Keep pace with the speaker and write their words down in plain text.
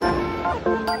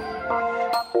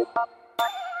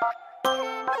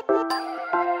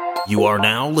You are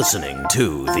now listening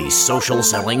to the Social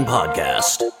Selling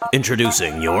Podcast.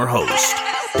 Introducing your host,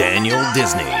 Daniel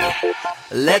Disney.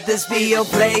 Let this be your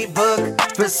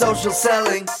playbook for social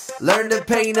selling. Learn to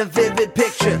paint a vivid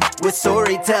picture with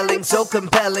storytelling so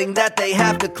compelling that they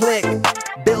have to click.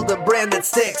 Build a brand that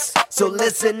sticks. So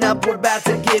listen up, we're about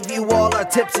to give you all our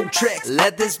tips and tricks.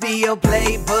 Let this be your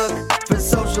playbook for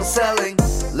social selling.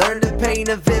 Learn to paint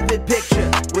a vivid picture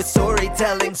with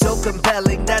storytelling so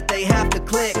compelling that they have to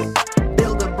click.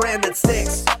 Build a brand that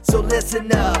sticks. So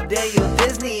listen up, Daniel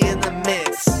Disney in the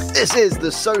mix. This is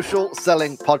the Social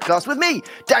Selling Podcast with me,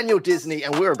 Daniel Disney,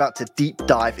 and we're about to deep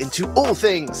dive into all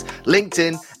things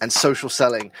LinkedIn and social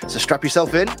selling. So strap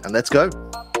yourself in and let's go.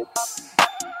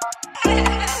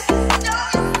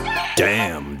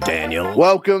 Damn, Daniel.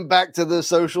 Welcome back to the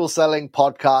Social Selling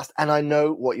Podcast, and I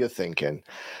know what you're thinking.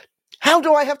 How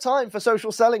do I have time for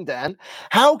social selling, Dan?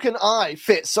 How can I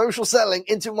fit social selling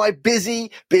into my busy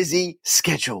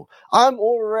schedule? I'm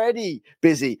already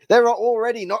busy. There are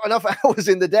already not enough hours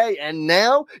in the day. And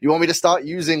now you want me to start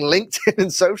using LinkedIn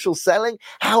and social selling?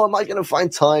 How am I going to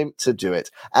find time to do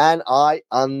it? And I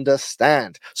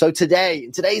understand. So today,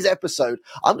 in today's episode,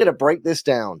 I'm going to break this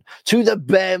down to the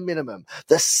bare minimum,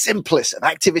 the simplest of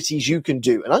activities you can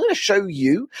do. And I'm going to show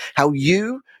you how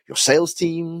you, your sales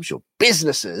teams, your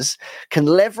businesses can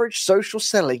leverage social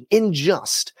selling in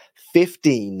just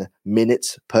 15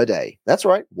 minutes per day. That's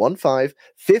right,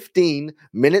 15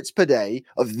 minutes per day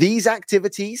of these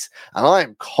activities. And I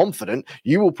am confident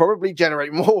you will probably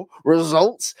generate more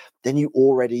results than you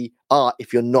already are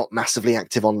if you're not massively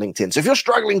active on LinkedIn. So if you're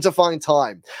struggling to find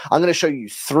time, I'm going to show you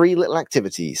 3 little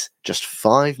activities. Just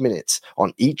 5 minutes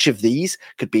on each of these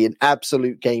could be an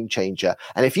absolute game changer.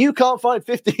 And if you can't find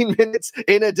 15 minutes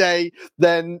in a day,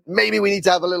 then maybe we need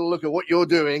to have a little look at what you're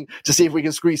doing to see if we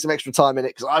can squeeze some extra time in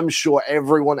it, because I'm sure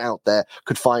everyone out there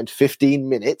could find 15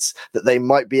 minutes that they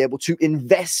might be able to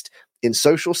invest in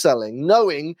social selling,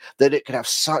 knowing that it could have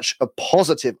such a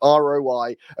positive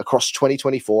ROI across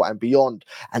 2024 and beyond.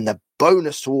 And the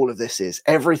bonus to all of this is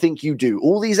everything you do,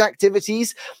 all these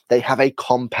activities, they have a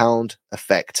compound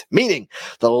effect, meaning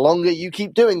the longer you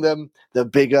keep doing them, the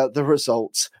bigger the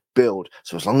results build.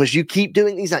 So as long as you keep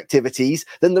doing these activities,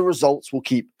 then the results will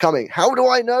keep coming. How do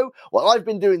I know? Well, I've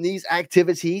been doing these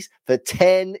activities for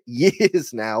 10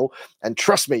 years now. And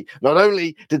trust me, not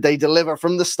only did they deliver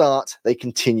from the start, they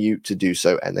continue to do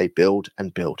so, and they build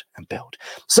and build and build.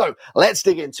 So let's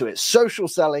dig into it. Social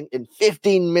selling in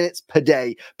 15 minutes per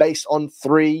day based on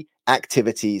 3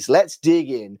 activities. Let's dig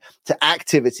in to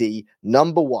activity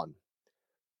number 1.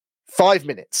 5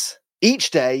 minutes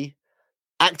each day.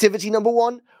 Activity number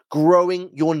 1,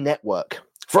 growing your network.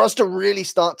 For us to really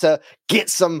start to get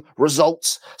some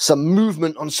results, some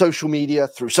movement on social media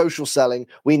through social selling,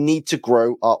 we need to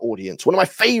grow our audience. One of my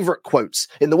favorite quotes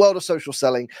in the world of social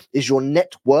selling is your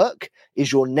network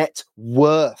is your net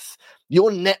worth.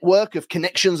 Your network of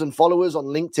connections and followers on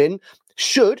LinkedIn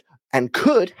should and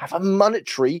could have a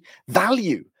monetary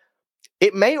value.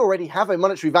 It may already have a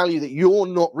monetary value that you're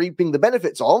not reaping the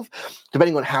benefits of,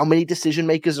 depending on how many decision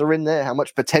makers are in there, how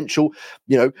much potential,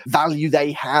 value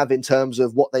they have in terms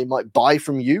of what they might buy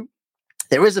from you.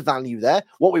 There is a value there.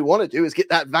 What we want to do is get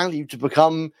that value to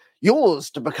become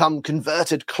yours, to become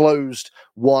converted, closed,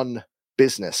 one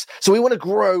business. So we want to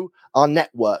grow our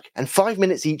network, and 5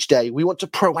 minutes each day, we want to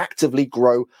proactively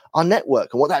grow our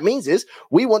network. And what that means is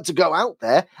we want to go out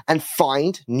there and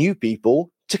find new people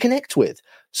to connect with.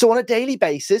 So on a daily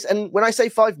basis, and when I say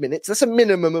 5 minutes, that's a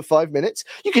minimum of 5 minutes.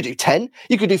 You could do 10,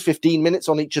 you could do 15 minutes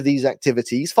on each of these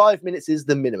activities. 5 minutes is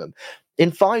the minimum.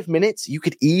 In 5 minutes, you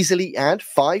could easily add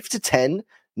 5 to 10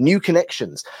 new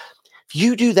connections. If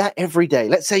you do that every day,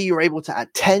 let's say you're able to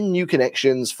add 10 new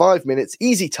connections, 5 minutes,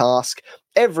 easy task,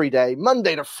 every day,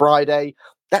 Monday to Friday,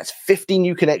 that's 50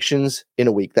 new connections in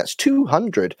a week. That's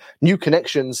 200 new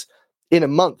connections in a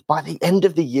month. By the end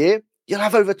of the year, you'll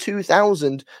have over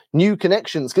 2,000 new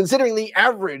connections. Considering the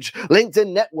average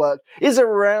LinkedIn network is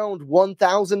around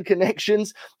 1,000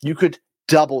 connections, you could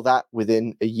double that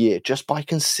within a year just by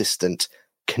consistent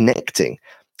connecting.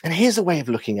 And here's a way of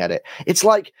looking at it. It's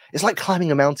like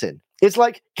climbing a mountain. It's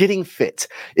like getting fit.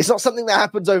 It's not something that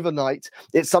happens overnight.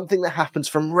 It's something that happens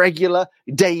from regular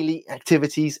daily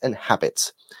activities and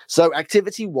habits. So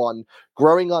activity 1,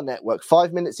 growing our network,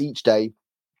 5 minutes each day.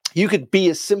 You could be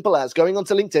as simple as going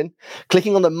onto LinkedIn,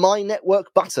 clicking on the My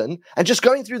Network button, and just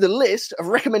going through the list of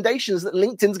recommendations that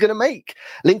LinkedIn's going to make.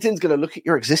 LinkedIn's going to look at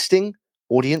your existing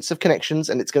audience of connections,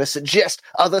 and it's going to suggest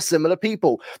other similar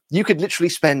people. You could literally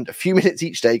spend a few minutes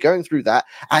each day going through that,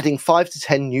 adding 5 to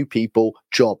 10 new people,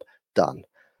 job done.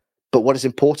 But what is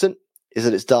important is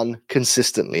that it's done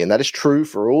consistently. And that is true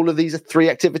for all of these 3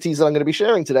 activities that I'm going to be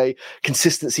sharing today.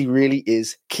 Consistency really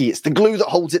is key. It's the glue that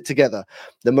holds it together.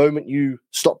 The moment you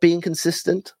stop being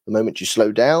consistent, the moment you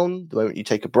slow down, the moment you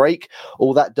take a break,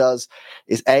 all that does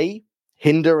is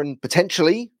hinder and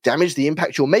potentially damage the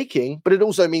impact you're making, but it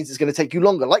also means it's going to take you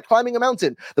longer. Like climbing a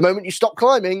mountain. The moment you stop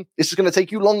climbing, it's just going to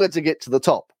take you longer to get to the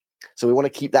top. So we want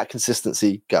to keep that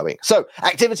consistency going. So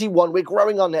activity 1, we're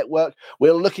growing our network.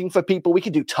 We're looking for people. We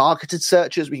can do targeted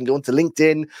searches. We can go into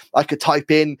LinkedIn. I could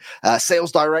type in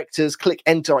sales directors, click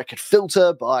enter. I could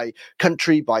filter by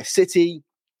country, by city.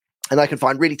 And I can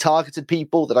find really targeted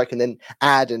people that I can then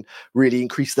add and really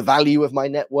increase the value of my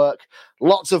network.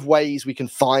 Lots of ways we can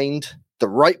find the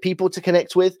right people to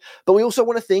connect with, but we also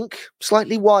want to think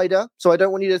slightly wider. So I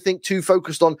don't want you to think too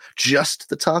focused on just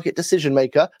the target decision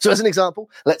maker. So as an example,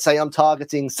 let's say I'm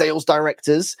targeting sales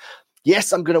directors.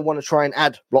 Yes, I'm going to want to try and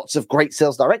add lots of great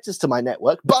sales directors to my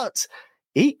network, but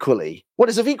equally, what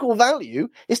is of equal value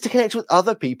is to connect with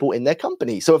other people in their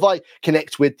company. So if I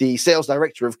connect with the sales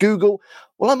director of Google,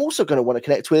 well, I'm also going to want to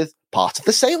connect with part of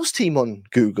the sales team on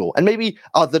Google and maybe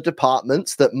other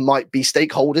departments that might be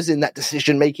stakeholders in that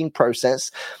decision-making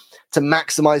process to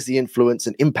maximize the influence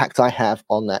and impact I have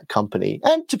on that company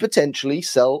and to potentially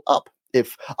sell up.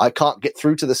 If I can't get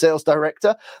through to the sales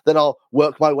director, then I'll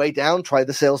work my way down, try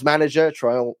the sales manager,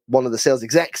 try one of the sales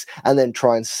execs, and then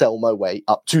try and sell my way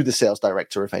up to the sales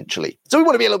director eventually. So we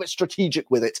want to be a little bit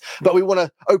strategic with it, but we want to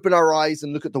open our eyes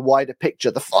and look at the wider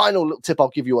picture. The final little tip I'll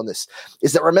give you on this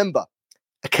is that remember,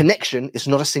 a connection is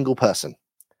not a single person.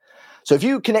 So if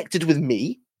you connected with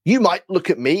me, you might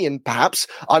look at me and perhaps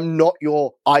I'm not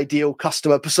your ideal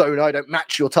customer persona. I don't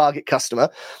match your target customer.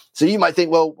 So you might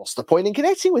think, well, what's the point in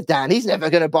connecting with Dan? He's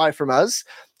never going to buy from us.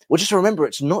 Well, just remember,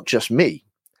 it's not just me.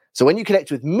 So when you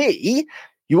connect with me,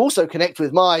 you also connect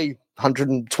with my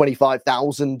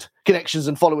 125,000 connections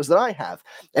and followers that I have.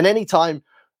 And anytime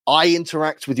I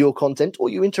interact with your content or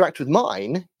you interact with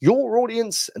mine, your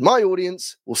audience and my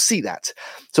audience will see that.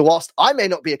 So whilst I may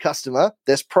not be a customer,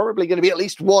 there's probably going to be at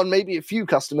least one, maybe a few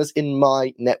customers in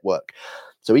my network.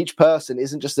 So each person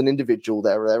isn't just an individual,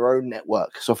 they're their own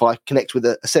network. So if I connect with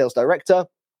a sales director,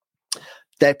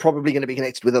 they're probably going to be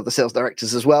connected with other sales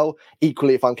directors as well.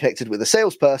 Equally, if I'm connected with a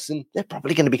salesperson, they're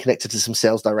probably going to be connected to some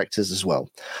sales directors as well.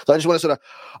 So I just want to sort of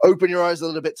open your eyes a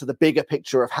little bit to the bigger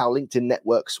picture of how LinkedIn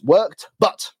networks worked.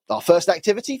 But our first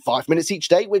activity, 5 minutes each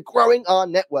day, we're growing our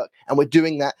network and we're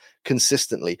doing that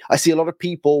consistently. I see a lot of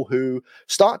people who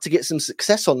start to get some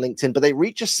success on LinkedIn, but they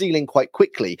reach a ceiling quite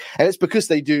quickly. And it's because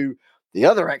they do the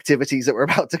other activities that we're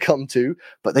about to come to,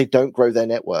 but they don't grow their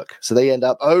network. So they end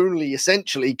up only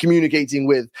essentially communicating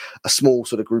with a small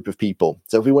sort of group of people.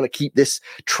 So if we want to keep this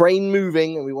train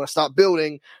moving and we want to start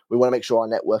building, we want to make sure our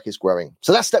network is growing.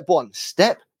 So that's step 1.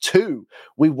 Step 2,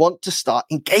 we want to start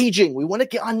engaging. We want to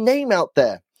get our name out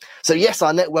there. So yes,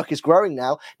 our network is growing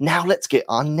now. Now let's get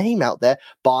our name out there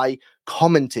by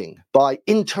commenting, by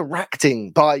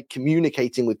interacting, by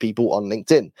communicating with people on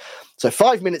LinkedIn. So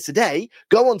 5 minutes a day,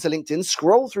 go onto LinkedIn,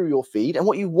 scroll through your feed, and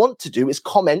what you want to do is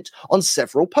comment on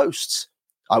several posts.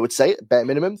 I would say at bare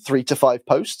minimum, 3 to 5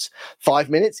 posts.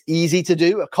 5 minutes, easy to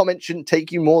do. A comment shouldn't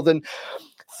take you more than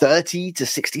 30 to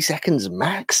 60 seconds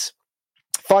max.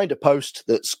 Find a post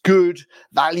that's good,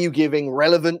 value-giving,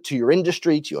 relevant to your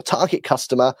industry, to your target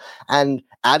customer, and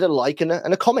add a like and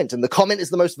a comment. And the comment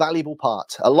is the most valuable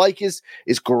part. A like is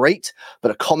great,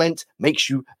 but a comment makes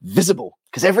you visible.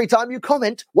 Because every time you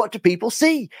comment, what do people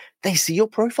see? They see your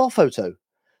profile photo.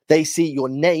 They see your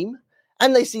name,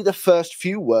 and they see the first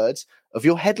few words of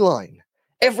your headline.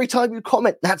 Every time you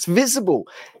comment, that's visible.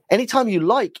 Anytime you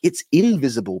like, it's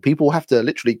invisible. People have to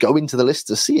literally go into the list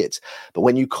to see it. But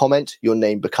when you comment, your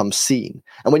name becomes seen.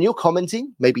 And when you're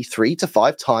commenting maybe 3 to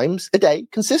 5 times a day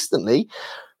consistently,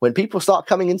 when people start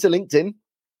coming into LinkedIn,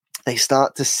 they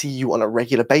start to see you on a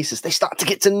regular basis. They start to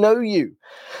get to know you.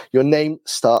 Your name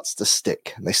starts to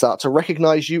stick. And they start to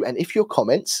recognize you. And if your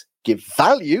comments give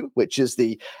value, which is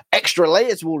the extra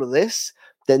layer to all of this,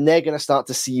 then they're going to start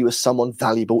to see you as someone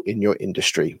valuable in your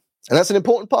industry. And that's an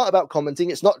important part about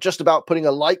commenting. It's not just about putting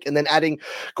a like and then adding,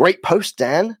 great post,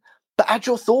 Dan, but add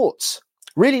your thoughts.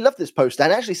 Really love this post,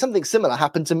 Dan. Actually, something similar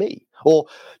happened to me. Or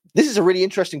this is a really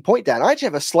interesting point, Dan. I actually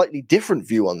have a slightly different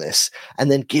view on this.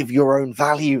 And then give your own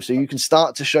value so you can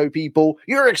start to show people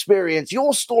your experience,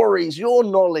 your stories, your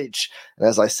knowledge. And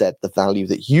as I said, the value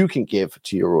that you can give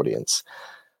to your audience.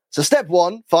 So step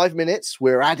 1, 5 minutes,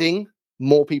 we're adding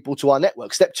more people to our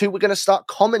network. Step 2, we're going to start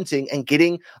commenting and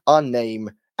getting our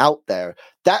name out there.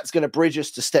 That's going to bridge us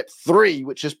to step 3,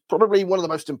 which is probably one of the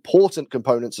most important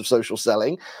components of social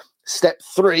selling, Step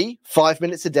 3, 5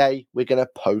 minutes a day, we're going to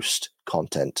post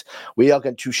content. We are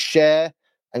going to share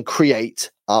and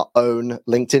create our own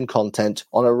LinkedIn content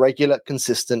on a regular,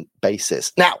 consistent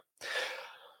basis. Now,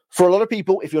 for a lot of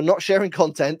people, if you're not sharing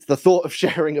content, the thought of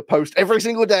sharing a post every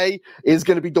single day is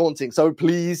going to be daunting. So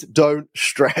please don't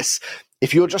stress.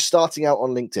 If you're just starting out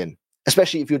on LinkedIn,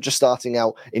 especially if you're just starting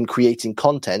out in creating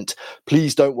content,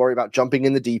 please don't worry about jumping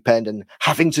in the deep end and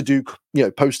having to do,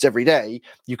 posts every day.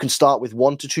 You can start with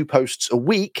 1 to 2 posts a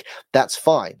week. That's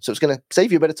fine. So it's going to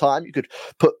save you a bit of time. You could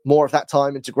put more of that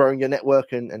time into growing your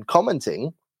network and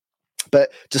commenting.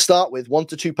 But to start with, 1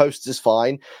 to 2 posts is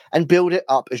fine, and build it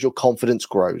up as your confidence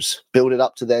grows. Build it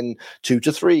up to then 2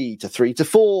 to 3, to 3 to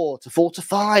 4, to 4 to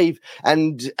 5.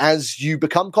 And as you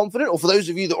become confident, or for those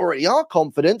of you that already are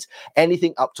confident,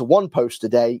 anything up to 1 post a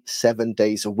day, 7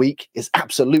 days a week is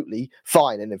absolutely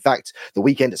fine. And in fact, the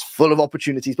weekend is full of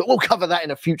opportunities, but we'll cover that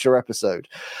in a future episode.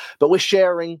 But we're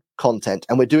sharing content,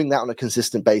 and we're doing that on a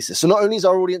consistent basis. So not only is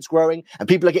our audience growing and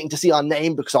people are getting to see our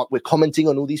name because we're commenting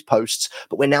on all these posts,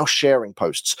 but we're now sharing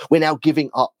posts. We're now giving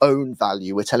our own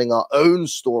value. We're telling our own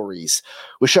stories.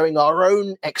 We're showing our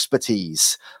own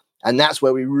expertise. And that's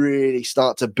where we really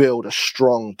start to build a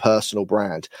strong personal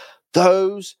brand.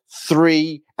 Those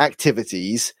 3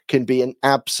 activities can be an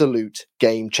absolute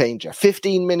game changer.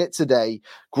 15 minutes a day,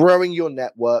 growing your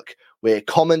network. We're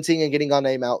commenting and getting our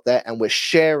name out there, and we're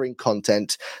sharing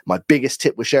content. My biggest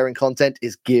tip with sharing content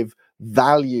is give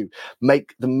value.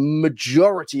 Make the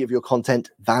majority of your content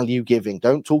value giving.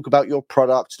 Don't talk about your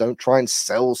product. Don't try and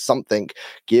sell something.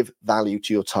 Give value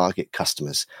to your target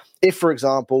customers. If, for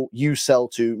example, you sell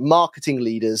to marketing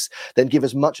leaders, then give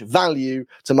as much value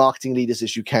to marketing leaders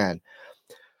as you can.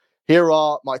 Here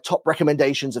are my top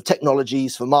recommendations of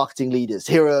technologies for marketing leaders.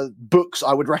 Here are books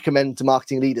I would recommend to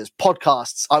marketing leaders,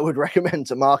 podcasts I would recommend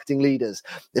to marketing leaders.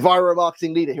 If I were a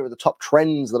marketing leader, here are the top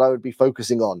trends that I would be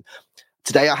focusing on.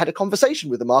 Today, I had a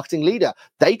conversation with a marketing leader.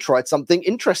 They tried something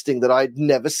interesting that I'd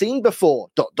never seen before, ...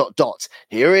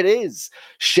 Here it is.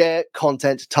 Share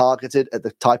content targeted at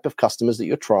the type of customers that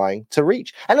you're trying to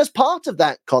reach. And as part of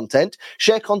that content,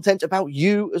 share content about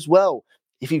you as well.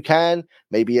 If you can,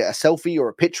 maybe a selfie or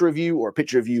a picture of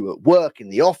you at work,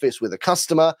 in the office with a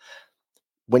customer.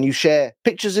 When you share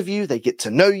pictures of you, they get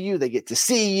to know you, they get to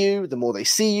see you. The more they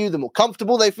see you, the more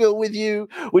comfortable they feel with you,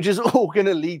 which is all going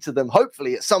to lead to them,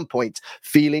 hopefully at some point,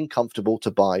 feeling comfortable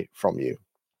to buy from you.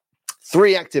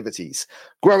 3 activities: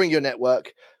 growing your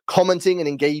network, commenting and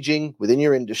engaging within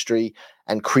your industry,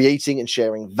 and creating and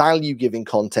sharing value-giving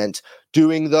content.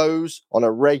 Doing those on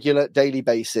a regular daily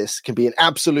basis can be an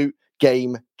absolute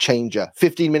game changer.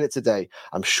 15 minutes a day.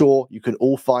 I'm sure you can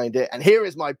all find it. And here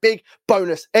is my big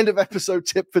bonus end of episode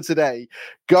tip for today.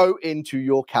 Go into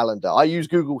your calendar. I use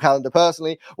Google Calendar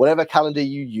personally, whatever calendar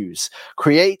you use.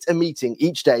 Create a meeting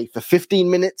each day for 15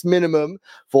 minutes minimum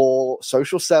for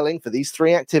social selling for these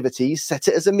 3 activities. Set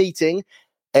it as a meeting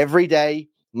every day,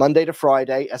 Monday to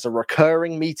Friday, as a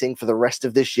recurring meeting for the rest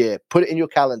of this year. Put it in your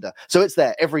calendar so it's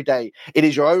there every day. It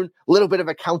is your own little bit of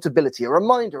accountability, a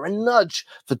reminder, a nudge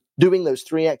for doing those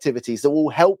 3 activities that will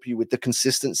help you with the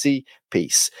consistency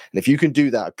piece. And if you can do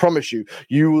that, I promise you,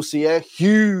 you will see a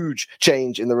huge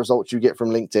change in the results you get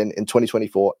from LinkedIn in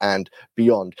 2024 and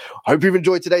beyond. I hope you've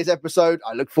enjoyed today's episode.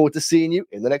 I look forward to seeing you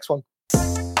in the next one.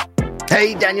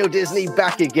 Hey, Daniel Disney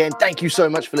back again. Thank you so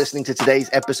much for listening to today's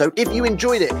episode. If you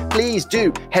enjoyed it, please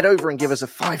do head over and give us a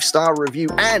 5-star review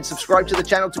and subscribe to the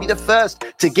channel to be the first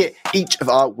to get each of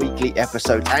our weekly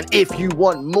episodes. And if you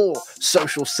want more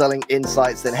social selling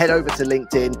insights, then head over to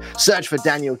LinkedIn, search for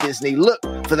Daniel Disney, look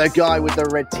for the guy with the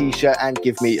red t-shirt and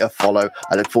give me a follow.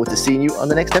 I look forward to seeing you on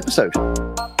the next episode.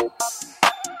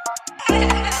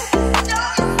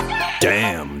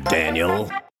 Damn,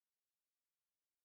 Daniel.